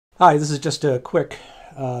Hi, this is just a quick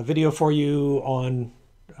video for you on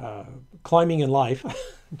climbing in life.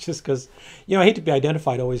 Just because, I hate to be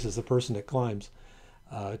identified always as the person that climbs,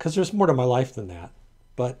 because there's more to my life than that.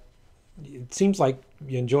 But it seems like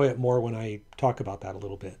you enjoy it more when I talk about that a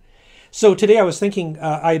little bit. So today I was thinking,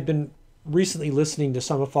 I had been recently listening to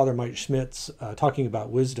some of Father Mike Schmidt's talking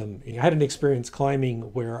about wisdom. I had an experience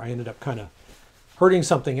climbing where I ended up kind of hurting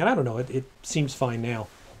something, and I don't know, it seems fine now.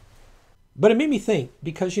 But it made me think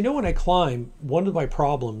because when I climb, one of my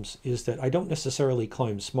problems is that I don't necessarily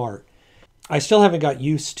climb smart. I still haven't got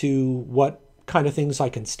used to what kind of things I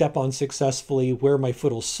can step on successfully, where my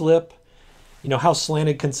foot will slip, how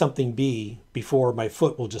slanted can something be before my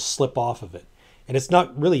foot will just slip off of it. And it's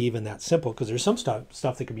not really even that simple because there's some stuff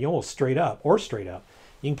that can be almost straight up or straight up.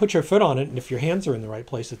 You can put your foot on it, and if your hands are in the right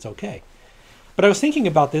place, it's okay. But I was thinking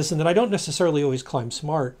about this and that I don't necessarily always climb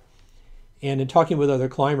smart. And in talking with other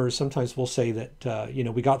climbers, sometimes we'll say that,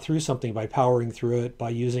 we got through something by powering through it, by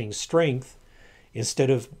using strength instead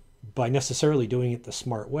of by necessarily doing it the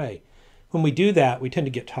smart way. When we do that, we tend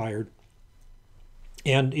to get tired.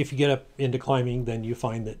 And if you get up into climbing, then you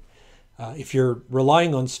find that if you're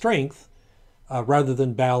relying on strength rather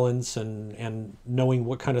than balance and knowing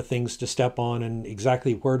what kind of things to step on and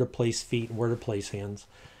exactly where to place feet and where to place hands,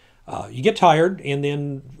 you get tired, and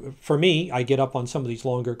then for me, I get up on some of these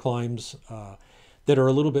longer climbs that are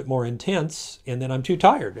a little bit more intense, and then I'm too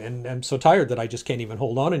tired, and I'm so tired that I just can't even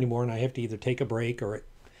hold on anymore, and I have to either take a break or it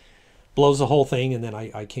blows the whole thing, and then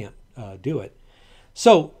I can't do it.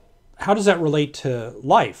 So how does that relate to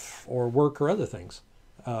life or work or other things?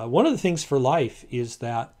 One of the things for life is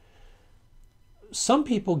that some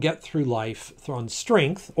people get through life on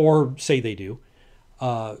strength, or say they do,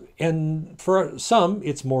 and for some,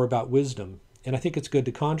 it's more about wisdom. And I think it's good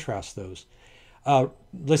to contrast those.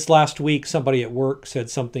 This last week, somebody at work said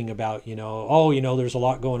something about, there's a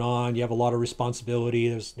lot going on. You have a lot of responsibility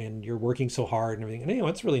and you're working so hard and everything. And,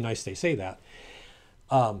 it's really nice they say that.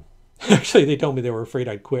 Actually, they told me they were afraid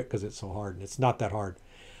I'd quit because it's so hard. And it's not that hard.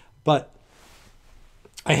 But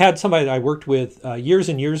I had somebody that I worked with years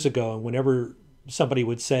and years ago. And whenever somebody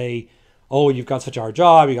would say, "Oh, you've got such a hard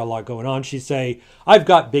job, you got a lot going on," she'd say, "I've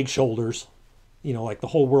got big shoulders." Like the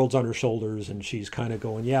whole world's on her shoulders, and she's kind of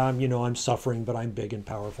going, "Yeah, I'm suffering, but I'm big and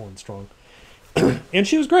powerful and strong." And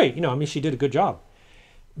she was great. She did a good job.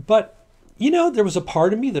 But, there was a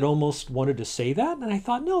part of me that almost wanted to say that. And I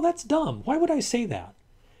thought, no, that's dumb. Why would I say that?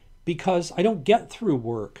 Because I don't get through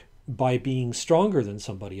work by being stronger than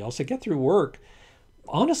somebody else. I get through work,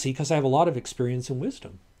 honestly, because I have a lot of experience and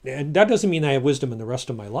wisdom. And that doesn't mean I have wisdom in the rest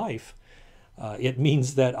of my life. It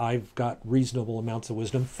means that I've got reasonable amounts of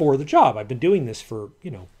wisdom for the job. I've been doing this for,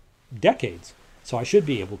 decades, so I should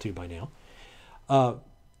be able to by now.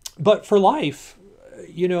 But for life,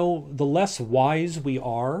 the less wise we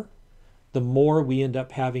are, the more we end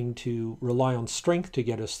up having to rely on strength to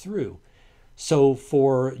get us through. So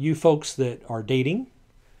for you folks that are dating,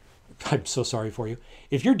 I'm so sorry for you.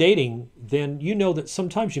 If you're dating, then you know that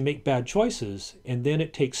sometimes you make bad choices, and then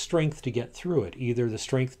it takes strength to get through it. Either the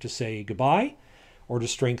strength to say goodbye, or the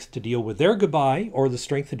strength to deal with their goodbye, or the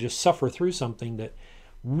strength to just suffer through something that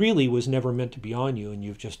really was never meant to be on you, and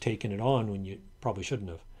you've just taken it on when you probably shouldn't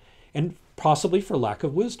have. And possibly for lack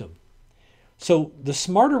of wisdom. So the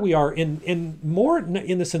smarter we are, in more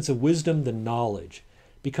in the sense of wisdom than knowledge,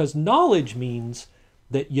 because knowledge means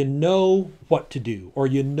that you know what to do, or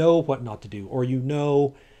you know what not to do, or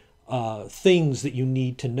things that you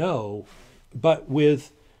need to know. But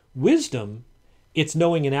with wisdom, it's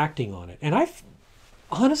knowing and acting on it. And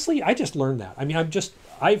honestly, I just learned that.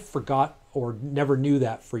 I forgot or never knew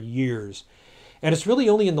that for years. And it's really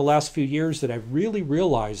only in the last few years that I've really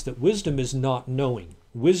realized that wisdom is not knowing.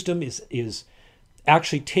 Wisdom is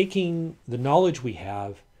actually taking the knowledge we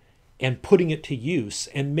have and putting it to use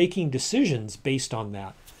and making decisions based on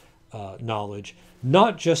that knowledge,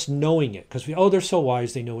 not just knowing it. Because they're so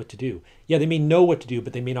wise, they know what to do. Yeah, they may know what to do,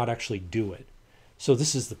 but they may not actually do it. So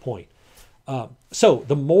this is the point. So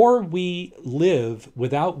the more we live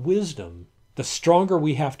without wisdom, the stronger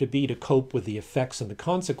we have to be to cope with the effects and the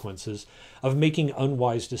consequences of making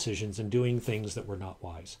unwise decisions and doing things that were not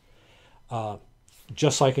wise.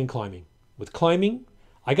 Just like in climbing. With climbing,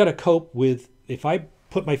 I got to cope with, if I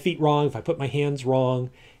put my feet wrong, if I put my hands wrong,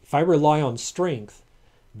 if I rely on strength,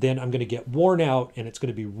 then I'm going to get worn out, and it's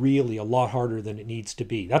going to be really a lot harder than it needs to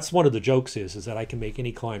be. That's one of the jokes is that I can make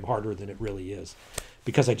any climb harder than it really is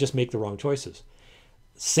because I just make the wrong choices.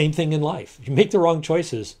 Same thing in life. If you make the wrong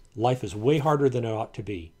choices, life is way harder than it ought to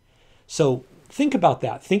be. So think about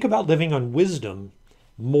that. Think about living on wisdom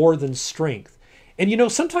more than strength. And you know,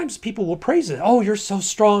 sometimes people will praise it. Oh, you're so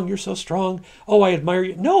strong. You're so strong. Oh, I admire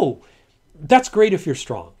you. No, that's great if you're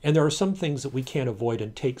strong. And there are some things that we can't avoid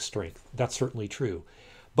and take strength. That's certainly true.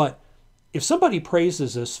 But if somebody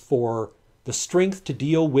praises us for the strength to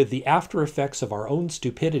deal with the after effects of our own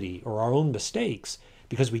stupidity or our own mistakes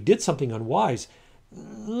because we did something unwise,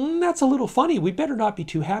 that's a little funny. We better not be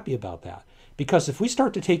too happy about that. Because if we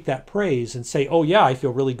start to take that praise and say, oh yeah, I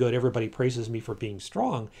feel really good, everybody praises me for being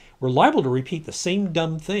strong, we're liable to repeat the same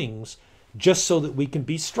dumb things just so that we can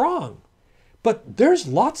be strong. But there's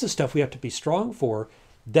lots of stuff we have to be strong for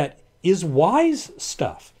that is wise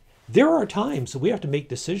stuff. There are times that we have to make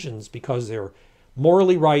decisions because they're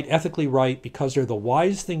morally right, ethically right, because they're the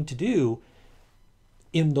wise thing to do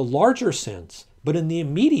in the larger sense. But in the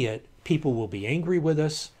immediate, people will be angry with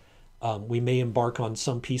us. We may embark on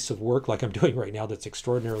some piece of work like I'm doing right now that's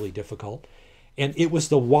extraordinarily difficult. And it was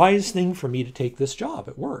the wise thing for me to take this job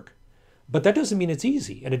at work. But that doesn't mean it's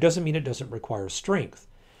easy, and it doesn't mean it doesn't require strength.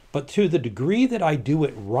 But to the degree that I do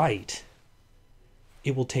it right,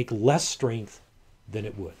 it will take less strength than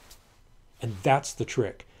it would. And that's the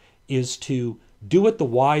trick, is to do it the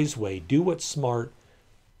wise way, do what's smart,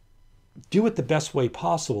 do it the best way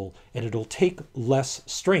possible, and it'll take less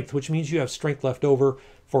strength, which means you have strength left over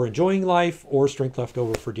for enjoying life or strength left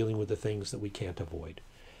over for dealing with the things that we can't avoid.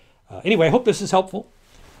 Anyway, I hope this is helpful.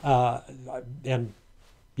 And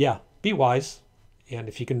yeah, be wise. And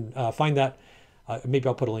if you can find that, maybe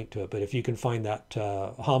I'll put a link to it, but if you can find that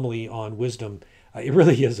homily on wisdom, it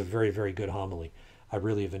really is a very, very good homily. I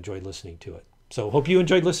really have enjoyed listening to it. So hope you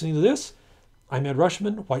enjoyed listening to this. I'm Ed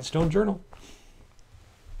Rushman, Whitestone Journal.